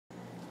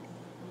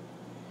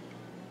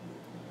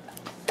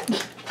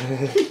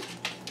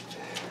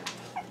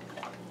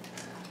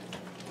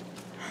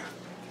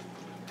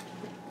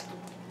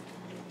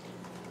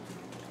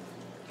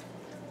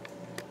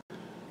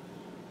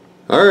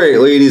Alright,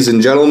 ladies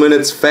and gentlemen,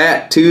 it's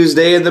Fat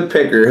Tuesday in the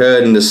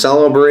Pickerhood, and to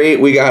celebrate,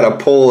 we got a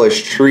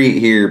Polish treat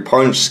here,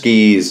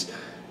 Paczkis.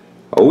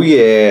 Oh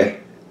yeah,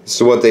 this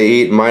is what they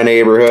eat in my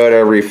neighborhood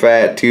every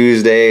Fat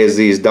Tuesday, is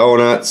these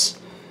donuts.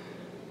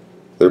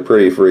 They're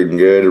pretty freaking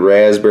good.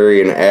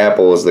 Raspberry and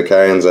apple is the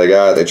kinds I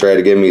got. They tried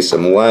to give me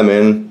some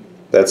lemon.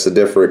 That's the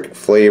different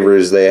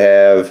flavors they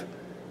have.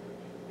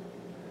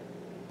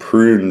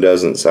 Prune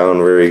doesn't sound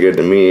very good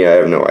to me. I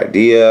have no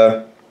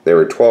idea. They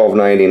were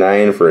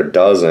 $12.99 for a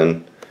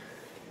dozen.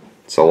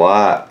 It's a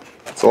lot.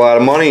 It's a lot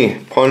of money.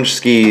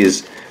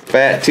 Paczkis.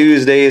 Fat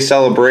Tuesday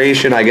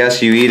celebration. I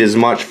guess you eat as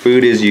much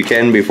food as you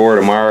can before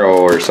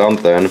tomorrow or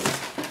something.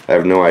 I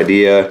have no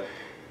idea.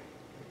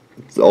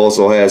 It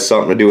also has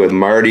something to do with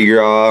Mardi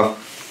Gras.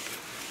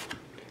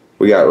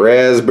 We got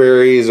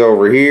raspberries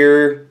over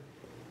here.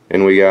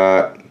 And we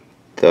got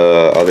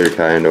the other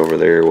kind over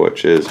there,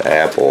 which is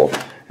apple.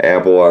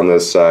 Apple on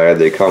this side.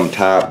 They come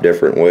topped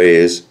different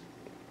ways.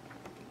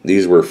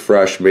 These were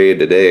fresh made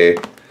today.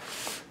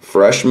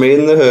 Fresh made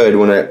in the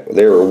hood.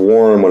 They were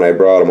warm when I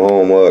brought them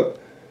home. Look,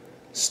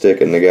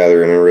 sticking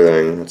together and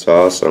everything. That's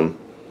awesome.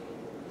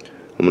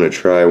 I'm gonna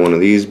try one of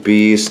these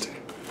beasts.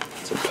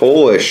 It's a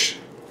Polish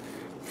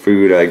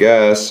food, I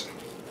guess.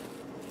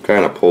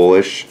 Kind of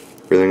Polish.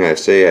 Everything I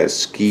say has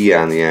ski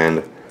on the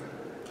end.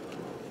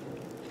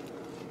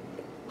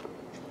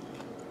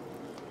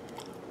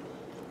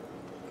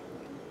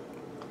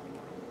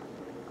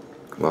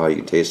 Wow, you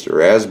can taste the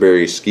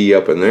raspberry ski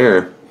up in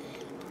there.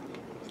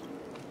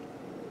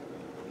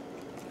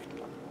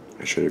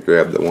 I should have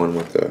grabbed the one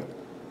with the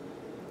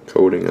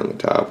coating on the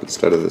top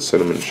instead of the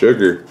cinnamon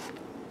sugar.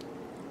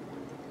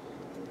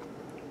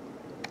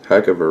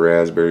 Heck of a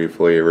raspberry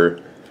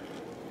flavor.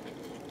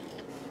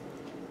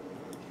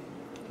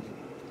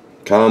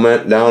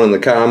 Comment down in the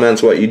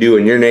comments what you do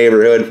in your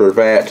neighborhood for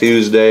Fat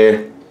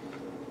Tuesday.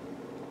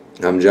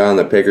 I'm John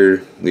the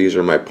Picker. These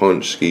are my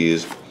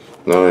Paczkis.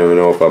 I don't even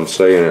know if I'm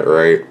saying it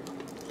right.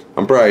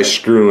 I'm probably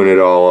screwing it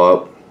all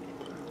up.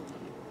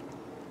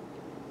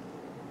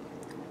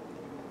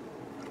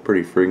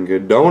 Pretty freaking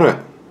good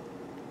donut.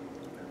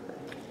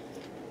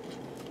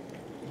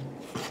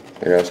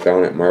 I guess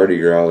down at Mardi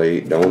Gras they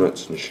eat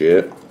donuts and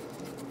shit.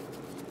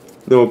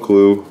 No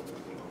clue.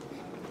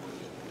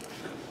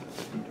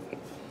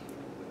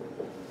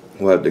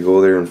 We'll have to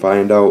go there and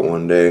find out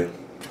one day.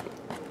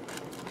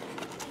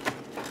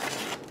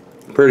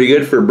 Pretty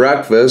good for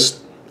breakfast.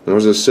 I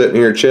was just sitting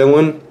here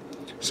chilling.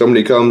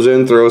 Somebody comes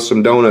in, throws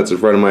some donuts in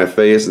front of my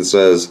face and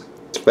says,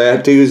 "It's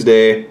Fat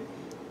Tuesday.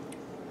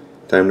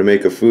 Time to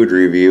make a food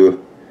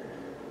review."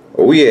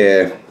 Oh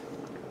yeah.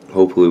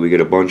 Hopefully we get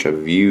a bunch of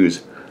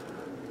views.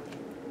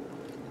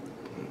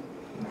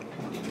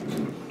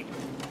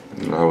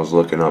 I was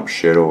looking up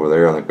shit over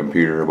there on the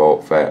computer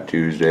about Fat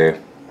Tuesday.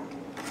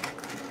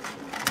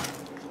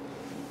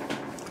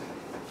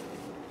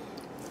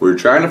 We're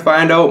trying to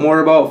find out more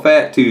about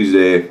Fat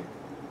Tuesday.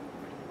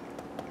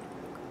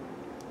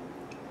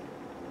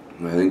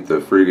 I think the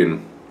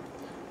friggin'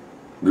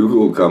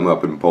 Google come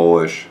up in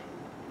Polish.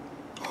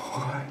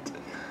 What?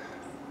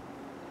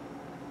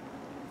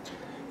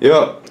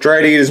 Yep,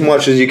 try to eat as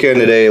much as you can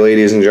today,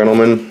 ladies and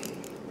gentlemen.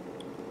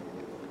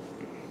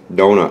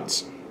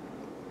 Donuts.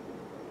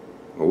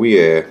 Oh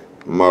yeah,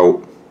 I'm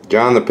out.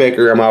 John the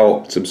Picker, I'm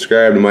out.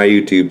 Subscribe to my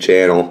YouTube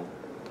channel.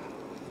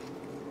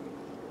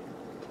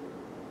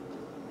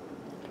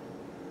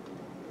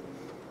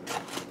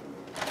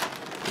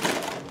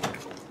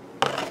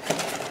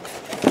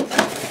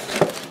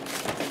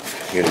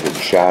 Get a good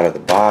shot of the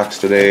box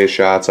today.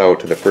 Shots out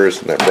to the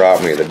person that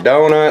brought me the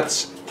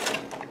donuts.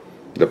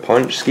 The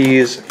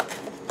Paczkis.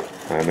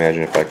 I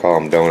imagine if I call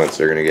them donuts,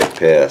 they're gonna get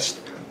pissed.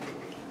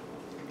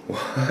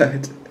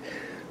 What?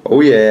 Oh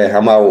yeah,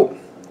 I'm out.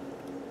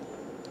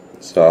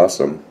 It's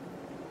awesome.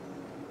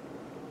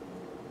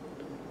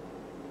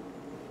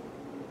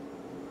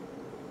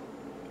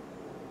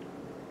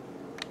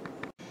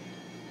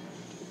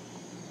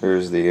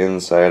 Here's the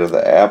inside of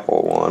the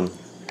apple one.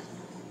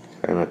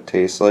 Kind of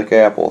tastes like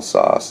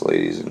applesauce,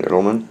 ladies and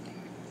gentlemen.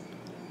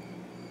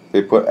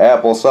 They put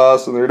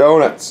applesauce in their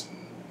donuts.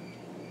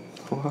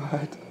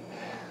 What?